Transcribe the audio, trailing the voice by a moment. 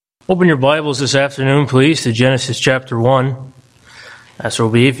Open your Bibles this afternoon, please, to Genesis chapter 1. That's where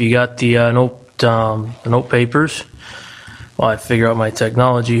we'll be if you got the note papers. While I figure out my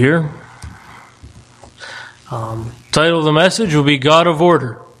technology here. Title of the message will be God of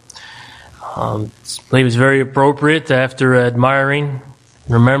Order. I believe it's very appropriate after admiring,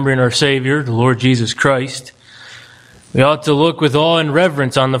 remembering our Savior, the Lord Jesus Christ. We ought to look with awe and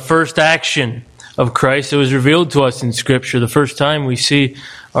reverence on the first action of Christ that was revealed to us in Scripture. The first time we see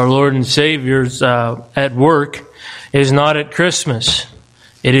our Lord and Savior at work is not at Christmas.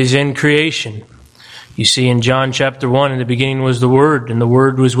 It is in creation. You see in John chapter 1, in the beginning was the Word, and the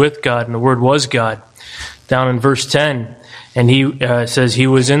Word was with God, and the Word was God. Down in verse 10, and he says, He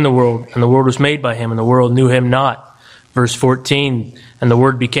was in the world, and the world was made by Him, and the world knew Him not. Verse 14, and the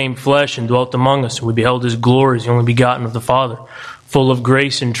Word became flesh and dwelt among us, and we beheld His glory, the only begotten of the Father, full of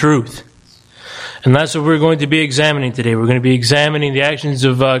grace and truth. And that's what we're going to be examining today. We're going to be examining the actions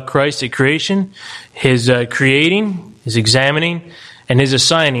of Christ at creation, His creating, His examining, and His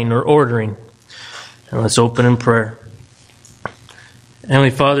assigning or ordering. And let's open in prayer. Heavenly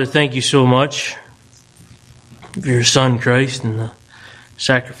Father, thank you so much for your Son, Christ, and the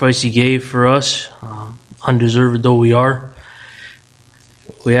sacrifice He gave for us, undeserved though we are.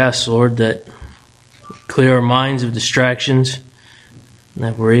 We ask, Lord, that clear our minds of distractions, and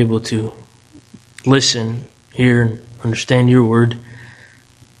that we're able to listen, hear, and understand your word.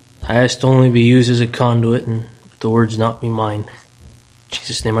 I ask to only be used as a conduit, and the words not be mine. In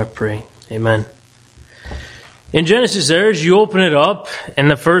Jesus' name I pray. Amen. In Genesis there, as you open it up, in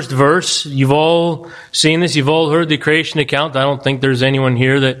the first verse, you've all seen this, you've all heard the creation account. I don't think there's anyone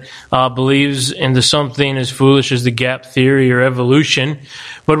here that believes into something as foolish as the gap theory or evolution.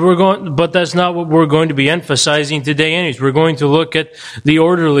 But that's not what we're going to be emphasizing today anyways. We're going to look at the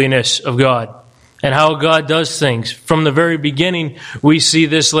orderliness of God and how God does things. From the very beginning, we see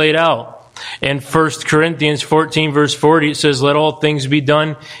this laid out. In 1 Corinthians 14 verse 40, it says, Let all things be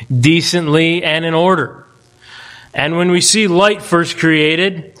done decently and in order. And when we see light first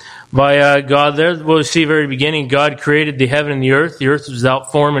created by God there, we'll see very beginning, God created the heaven and the earth. The earth was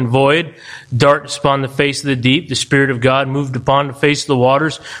without form and void. Darkness upon the face of the deep. The Spirit of God moved upon the face of the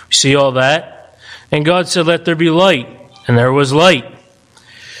waters. We see all that. And God said, Let there be light. And there was light.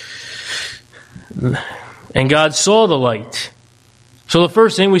 And God saw the light. So the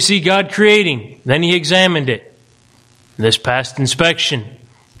first thing we see God creating. Then He examined it. This passed inspection.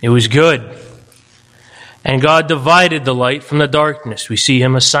 It was good. And God divided the light from the darkness. We see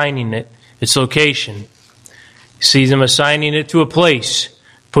Him assigning it its location. He sees Him assigning it to a place,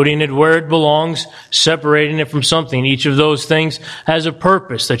 putting it where it belongs, separating it from something. Each of those things has a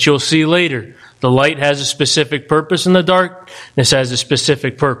purpose that you'll see later. The light has a specific purpose and the darkness has a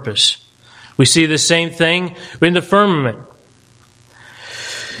specific purpose. We see the same thing in the firmament.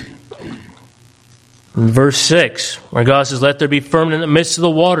 In verse 6, where God says, Let there be firmament in the midst of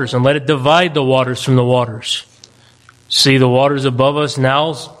the waters, and let it divide the waters from the waters. See the waters above us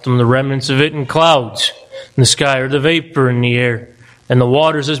now, from the remnants of it in clouds in the sky, or the vapor in the air. And the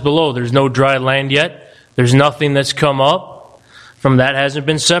waters is below. There's no dry land yet. There's nothing that's come up. From that hasn't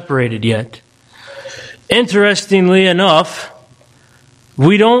been separated yet. Interestingly enough,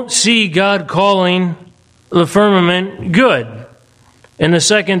 we don't see God calling the firmament good. In the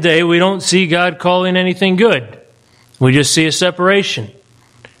second day, we don't see God calling anything good. We just see a separation.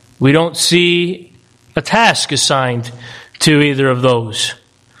 We don't see a task assigned to either of those.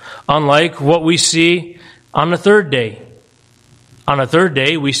 Unlike what we see on the third day. On the third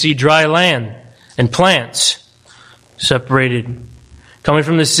day, we see dry land and plants separated. Coming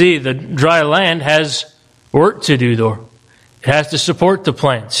from the sea, the dry land has work to do, though. It has to support the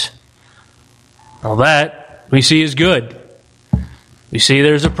plants. All that we see is good. We see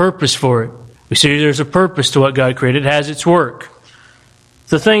there's a purpose for it. We see there's a purpose to what God created. It has its work.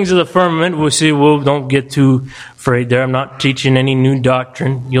 The things of the firmament, we'll see, don't get too afraid there. I'm not teaching any new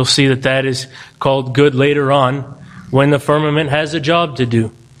doctrine. You'll see that is called good later on when the firmament has a job to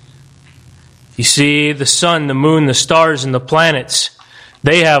do. You see the sun, the moon, the stars, and the planets.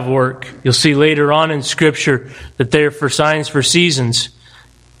 They have work. You'll see later on in Scripture that they're for signs for seasons.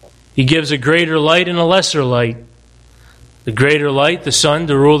 He gives a greater light and a lesser light. The greater light, the sun,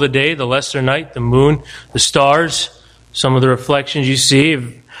 to rule the day, the lesser night, the moon, the stars. Some of the reflections you see,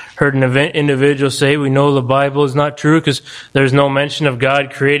 I've heard an individual say, we know the Bible is not true because there's no mention of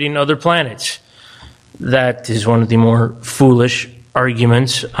God creating other planets. That is one of the more foolish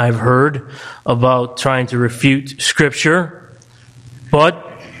arguments I've heard about trying to refute Scripture. But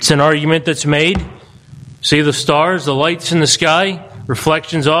it's an argument that's made. See the stars, the lights in the sky,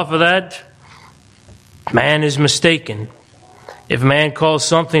 reflections off of that? Man is mistaken. If man calls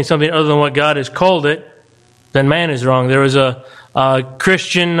something other than what God has called it, then man is wrong. There was a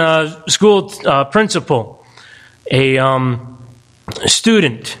Christian school principal, a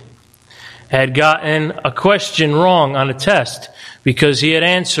student had gotten a question wrong on a test because he had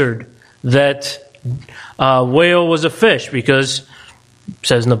answered that whale was a fish, because it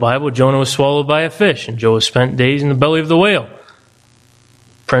says in the Bible, Jonah was swallowed by a fish, and Jonah spent days in the belly of the whale.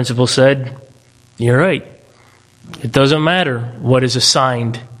 Principal said, "You're right. It doesn't matter what is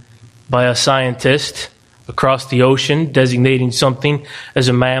assigned by a scientist across the ocean, designating something as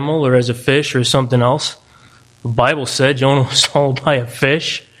a mammal or as a fish or something else. The Bible said Jonah was swallowed by a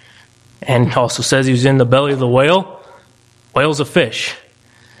fish, and also says he was in the belly of the whale. Whale's a fish."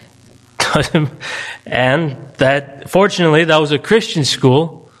 And that, fortunately, that was a Christian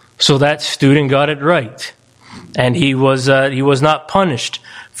school, so that student got it right, and he was not punished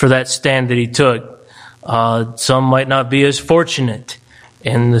for that stand that he took. Some might not be as fortunate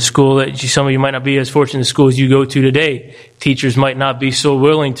in the school that some of you might not be as fortunate in the schools you go to today. Teachers might not be so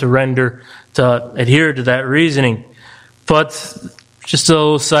willing to adhere to that reasoning. But just a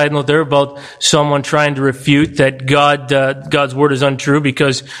little side note there about someone trying to refute that God's word is untrue,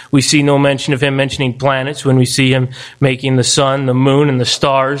 because we see no mention of him mentioning planets when we see him making the sun, the moon, and the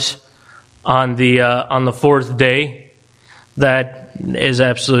stars on the fourth day. That is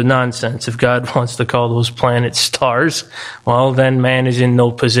absolute nonsense. If God wants to call those planets stars, well, then man is in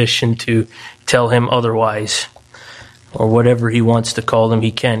no position to tell him otherwise. Or whatever he wants to call them,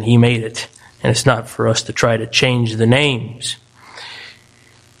 he can. He made it. And it's not for us to try to change the names.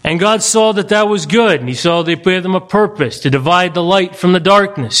 And God saw that that was good. And he saw they gave them a purpose to divide the light from the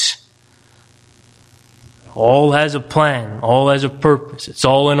darkness. All has a plan. All has a purpose. It's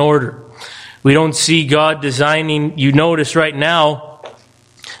all in order. We don't see God designing. You notice right now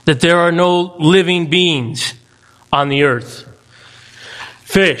that there are no living beings on the earth.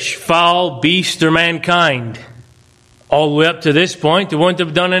 Fish, fowl, beast, or mankind. All the way up to this point, it wouldn't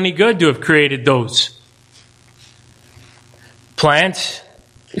have done any good to have created those. Plants,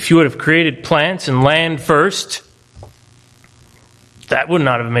 if you would have created plants and land first, that would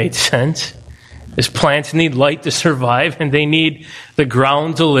not have made sense. Because plants need light to survive, and they need the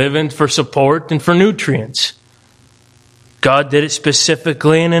ground to live in for support and for nutrients. God did it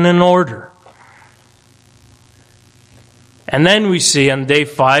specifically and in an order. And then we see on day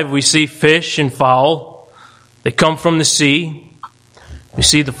 5, we see fish and fowl. They come from the sea. We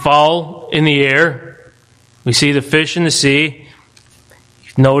see the fowl in the air. We see the fish in the sea.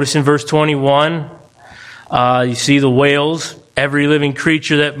 Notice in verse 21, you see the whales, every living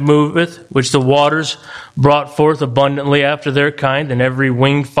creature that moveth, which the waters brought forth abundantly after their kind, and every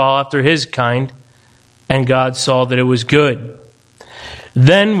winged fowl after his kind. And God saw that it was good.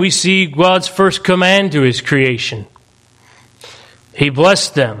 Then we see God's first command to his creation. He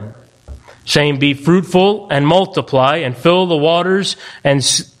blessed them, saying, "Be fruitful and multiply, and fill the waters and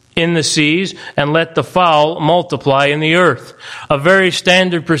in the seas, and let the fowl multiply in the earth." A very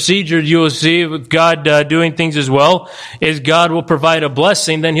standard procedure you will see with God doing things as well is God will provide a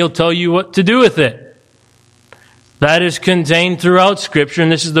blessing, then he'll tell you what to do with it. That is contained throughout Scripture,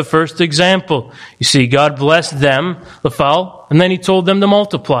 and this is the first example. You see, God blessed them, the fowl, and then he told them to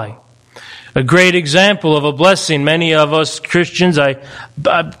multiply. A great example of a blessing. Many of us Christians,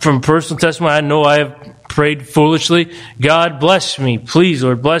 from personal testimony, I know I have prayed foolishly. God bless me, please,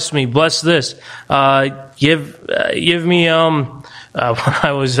 Lord, bless me, bless this. Give me. When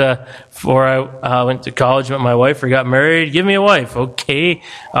I was before I went to college, met my wife or got married. Give me a wife, okay,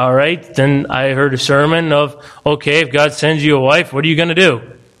 all right. Then I heard a sermon of, okay, if God sends you a wife, what are you going to do?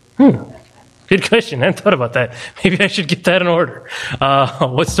 Good question. I hadn't thought about that. Maybe I should get that in order.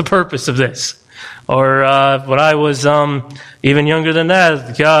 What's the purpose of this? Or when I was even younger than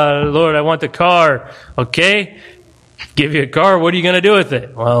that, God, Lord, I want a car. Okay, give you a car. What are you going to do with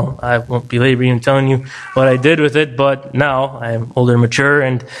it? Well, I won't belabor you in telling you what I did with it, but now I'm older and mature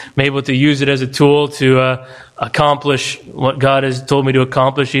and I'm able to use it as a tool to accomplish what God has told me to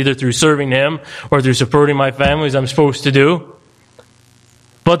accomplish, either through serving him or through supporting my family as I'm supposed to do.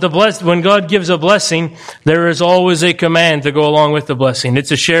 But when God gives a blessing, there is always a command to go along with the blessing.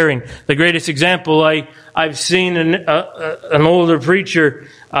 It's a sharing. The greatest example, I've seen an older preacher.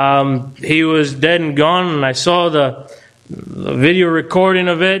 He was dead and gone, and I saw the video recording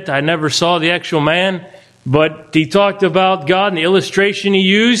of it. I never saw the actual man, but he talked about God, and the illustration he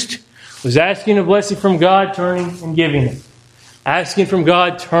used was asking a blessing from God, turning and giving it. Asking from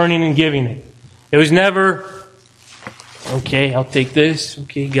God, turning and giving it. It was never, okay, I'll take this.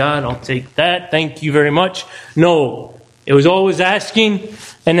 Okay, God, I'll take that. Thank you very much. No, it was always asking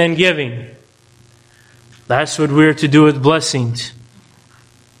and then giving. That's what we're to do with blessings.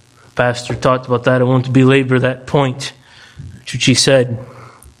 Pastor talked about that. I won't belabor that point. That's what she said.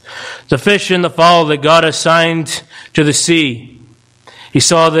 The fish and the fowl that God assigned to the sea, He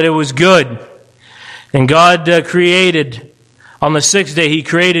saw that it was good. And God created, on the sixth day, He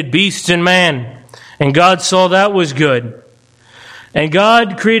created beasts and man. And God saw that was good. And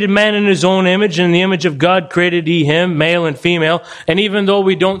God created man in His own image, and in the image of God created He him, male and female. And even though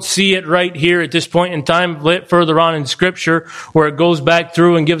we don't see it right here at this point in time, further on in Scripture, where it goes back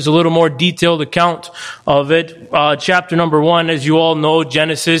through and gives a little more detailed account of it, chapter number 1, as you all know,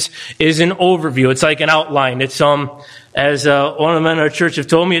 Genesis, is an overview. It's like an outline. It's as one of the men in our church have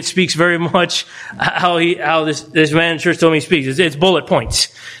told me, it speaks very much how this man in church told me he speaks. It's bullet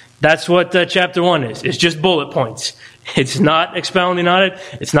points. That's what chapter 1 is. It's just bullet points. It's not expounding on it.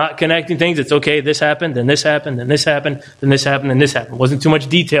 It's not connecting things. It's okay, this happened, then this happened, then this happened, then this happened, then this happened. Wasn't too much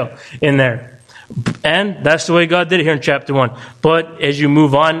detail in there. And that's the way God did it here in chapter 1. But as you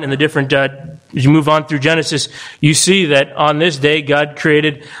move on in the different, as you move on through Genesis, you see that on this day God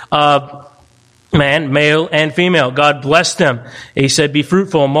created man, male and female. God blessed them. He said, be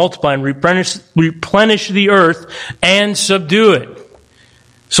fruitful and multiply and replenish the earth and subdue it.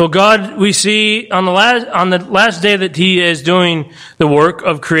 So God, we see on the last day that He is doing the work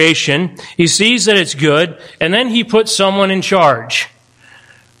of creation, He sees that it's good, and then He puts someone in charge.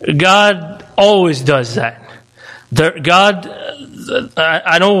 God always does that.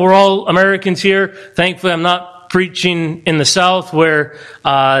 I know we're all Americans here. Thankfully, I'm not preaching in the South where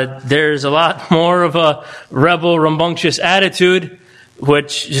there's a lot more of a rebel, rambunctious attitude,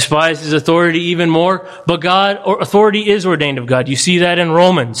 which despises authority even more. But authority is ordained of God. You see that in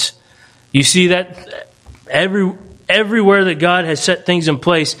Romans. You see that everywhere that God has set things in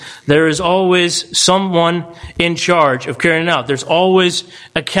place, there is always someone in charge of carrying it out. There's always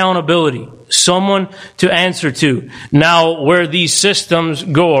accountability, someone to answer to. Now, where these systems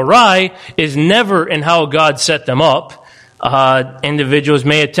go awry is never in how God set them up. Individuals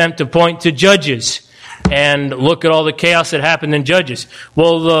may attempt to point to Judges and look at all the chaos that happened in Judges.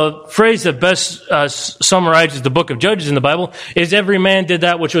 Well, the phrase that best summarizes the book of Judges in the Bible is every man did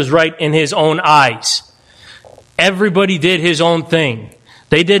that which was right in his own eyes. Everybody did his own thing.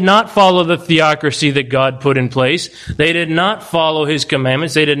 They did not follow the theocracy that God put in place. They did not follow His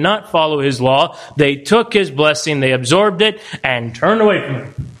commandments. They did not follow His law. They took His blessing, they absorbed it, and turned away from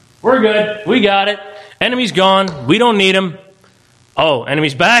it. We're good. We got it. Enemy's gone. We don't need him. Oh,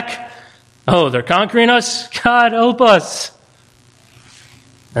 enemy's back? Oh, they're conquering us? God, help us.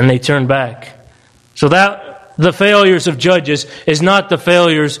 And they turn back. So that the failures of Judges is not the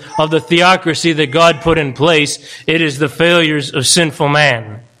failures of the theocracy that God put in place. It is the failures of sinful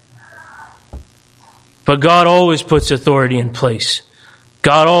man. But God always puts authority in place.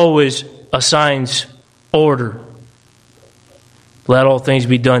 God always assigns order. Let all things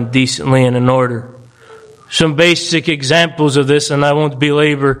be done decently and in order. Some basic examples of this, and I won't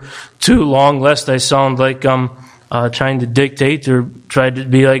belabor too long, lest I sound like I'm trying to dictate or try to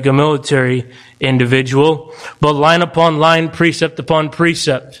be like a military individual. But line upon line, precept upon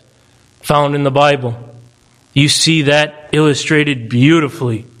precept, found in the Bible. You see that illustrated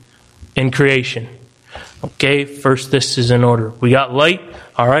beautifully in creation. Okay, first this is in order. We got light.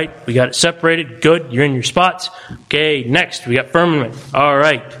 All right, we got it separated. Good, you're in your spots. Okay, next we got firmament. All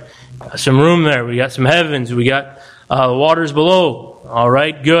right. Got some room there. We got some heavens. We got the waters below. All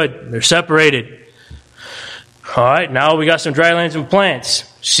right, good. They're separated. All right, now we got some dry lands and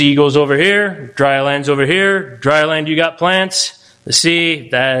plants. Sea goes over here. Dry land's over here. Dry land, you got plants. The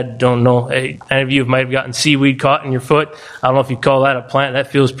sea, I don't know. Any of you might have gotten seaweed caught in your foot. I don't know if you call that a plant. That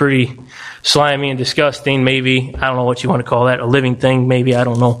feels pretty slimy and disgusting. Maybe, I don't know what you want to call that. A living thing, maybe. I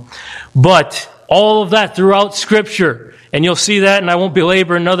don't know. But all of that throughout Scripture. And you'll see that, and I won't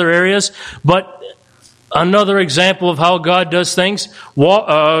belabor in other areas. But another example of how God does things.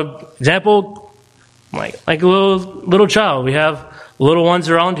 Example, like a little child. We have little ones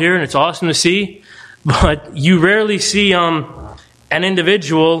around here, and it's awesome to see. But you rarely see an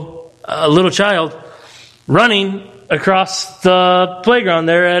individual, a little child, running across the playground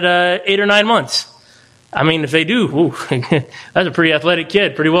there at 8 or 9 months. I mean, if they do, that's a pretty athletic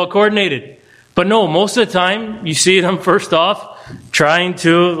kid, pretty well coordinated. But no, most of the time, you see them first off trying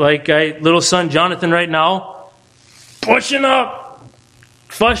to, like little son Jonathan right now, pushing up,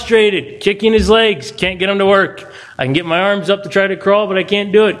 frustrated, kicking his legs, can't get him to work. I can get my arms up to try to crawl, but I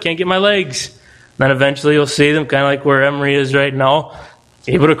can't do it, can't get my legs. Then eventually you'll see them, kind of like where Emery is right now,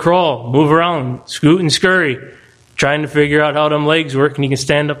 able to crawl, move around, scoot and scurry, trying to figure out how them legs work, and he can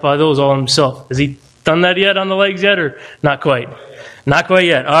stand up by those all himself. Has he done that yet on the legs yet, or not quite? Not quite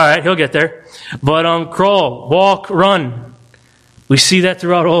yet. All right, he'll get there. But crawl, walk, run. We see that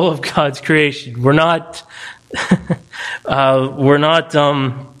throughout all of God's creation. We're not,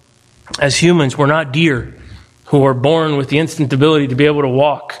 as humans, we're not deer who are born with the instant ability to be able to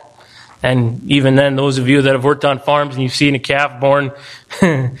walk. And even then, those of you that have worked on farms and you've seen a calf born,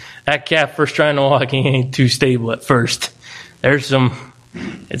 that calf first trying to walk, he ain't too stable at first.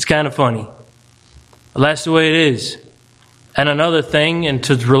 It's kind of funny. But that's the way it is. And another thing, and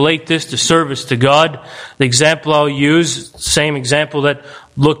to relate this to service to God, the example I'll use, same example that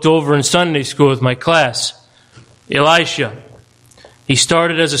looked over in Sunday school with my class. Elisha. He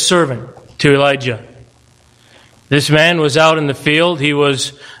started as a servant to Elijah. This man was out in the field.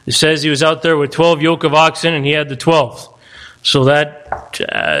 It says he was out there with 12 yoke of oxen, and he had the 12th. So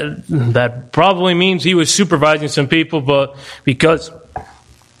that probably means he was supervising some people, but because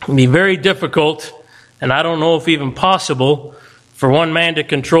it'd be very difficult, and I don't know if even possible, for one man to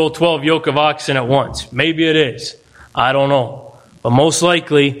control 12 yoke of oxen at once. Maybe it is. I don't know. But most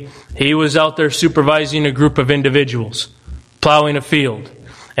likely, he was out there supervising a group of individuals, plowing a field.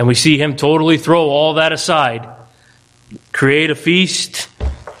 And we see him totally throw all that aside, create a feast,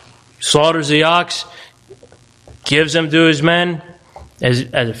 slaughters the ox, gives them to his men as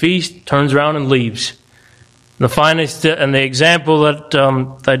a feast, turns around and leaves. The finest and the example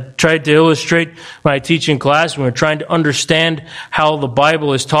that I tried to illustrate when I teach in class, when we're trying to understand how the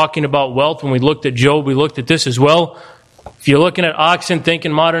Bible is talking about wealth, when we looked at Job, we looked at this as well. If you're looking at oxen, think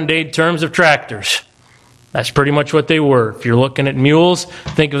in modern day terms of tractors. That's pretty much what they were. If you're looking at mules,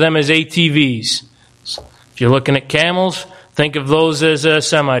 think of them as ATVs. If you're looking at camels, think of those as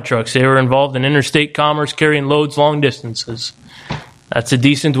semi-trucks. They were involved in interstate commerce, carrying loads long distances. That's a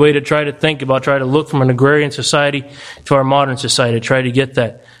decent way to try to think about, try to look from an agrarian society to our modern society, try to get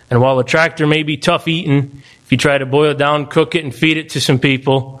that. And while a tractor may be tough eating, if you try to boil it down, cook it, and feed it to some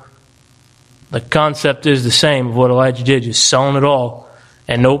people, the concept is the same of what Elijah did, just selling it all.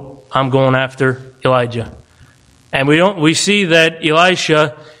 And nope, I'm going after Elijah. And we see that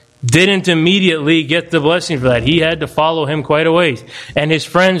Elisha didn't immediately get the blessing for that. He had to follow him quite a ways. And his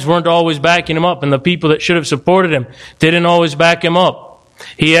friends weren't always backing him up. And the people that should have supported him didn't always back him up.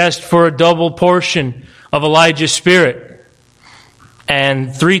 He asked for a double portion of Elijah's spirit.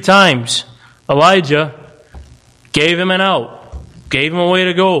 And 3 times, Elijah gave him an out. Gave him a way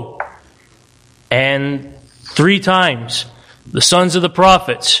to go. And 3 times, the sons of the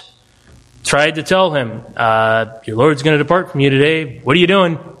prophets tried to tell him, your Lord's going to depart from you today. What are you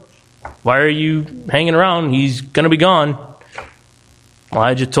doing? Why are you hanging around? He's going to be gone.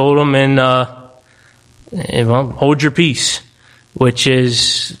 Elijah told him, hold your peace, which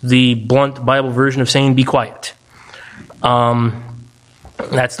is the blunt Bible version of saying be quiet.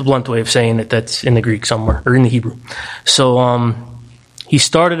 That's the blunt way of saying it. That's in the Greek somewhere, or in the Hebrew. So he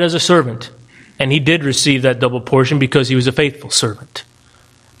started as a servant, and he did receive that double portion because he was a faithful servant.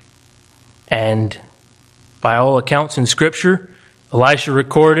 And by all accounts in Scripture, Elisha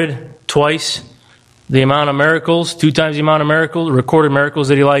recorded twice the amount of miracles, 2 times the amount of miracles, recorded miracles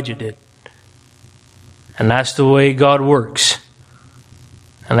that Elijah did. And that's the way God works.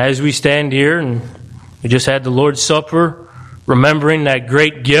 And as we stand here, and we just had the Lord's Supper, remembering that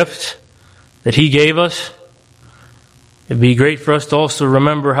great gift that He gave us, it'd be great for us to also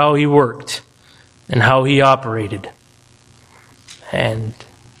remember how He worked and how He operated. And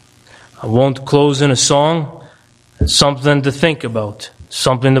I won't close in a song. It's something to think about,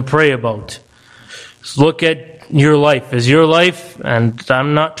 something to pray about. Just look at your life. Is your life, and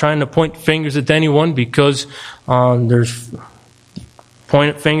I'm not trying to point fingers at anyone because there's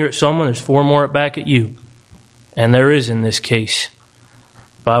point a finger at someone, there's 4 more back at you. And there is in this case.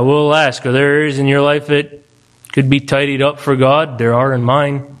 But I will ask, are there areas in your life that could be tidied up for God? There are in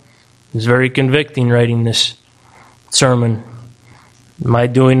mine. It's very convicting writing this sermon. Am I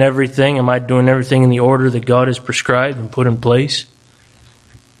doing everything? Am I doing everything in the order that God has prescribed and put in place?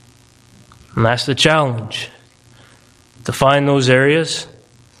 And that's the challenge. To find those areas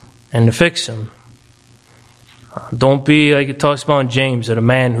and to fix them. Don't be, like it talks about in James, that a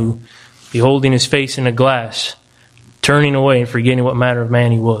man who, beholding his face in a glass, turning away and forgetting what manner of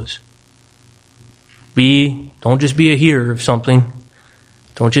man he was. Don't just be a hearer of something.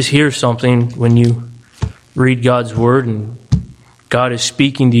 Don't just hear something when you read God's Word and God is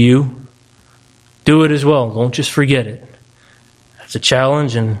speaking to you. Do it as well. Don't just forget it. That's a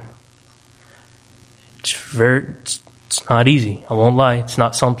challenge, and it's not easy. I won't lie. It's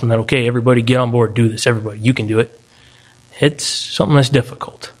not something that, okay, everybody get on board, do this. Everybody, you can do it. It's something that's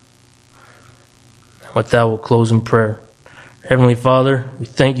difficult. And with that, we'll close in prayer. Heavenly Father, we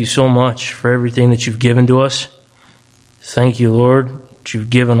thank you so much for everything that you've given to us. Thank you, Lord, that you've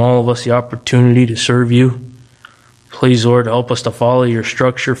given all of us the opportunity to serve you. Please, Lord, help us to follow your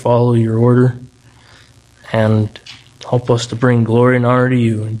structure, follow your order, and help us to bring glory and honor to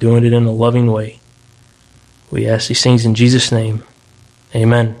you and doing it in a loving way. We ask these things in Jesus' name.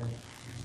 Amen.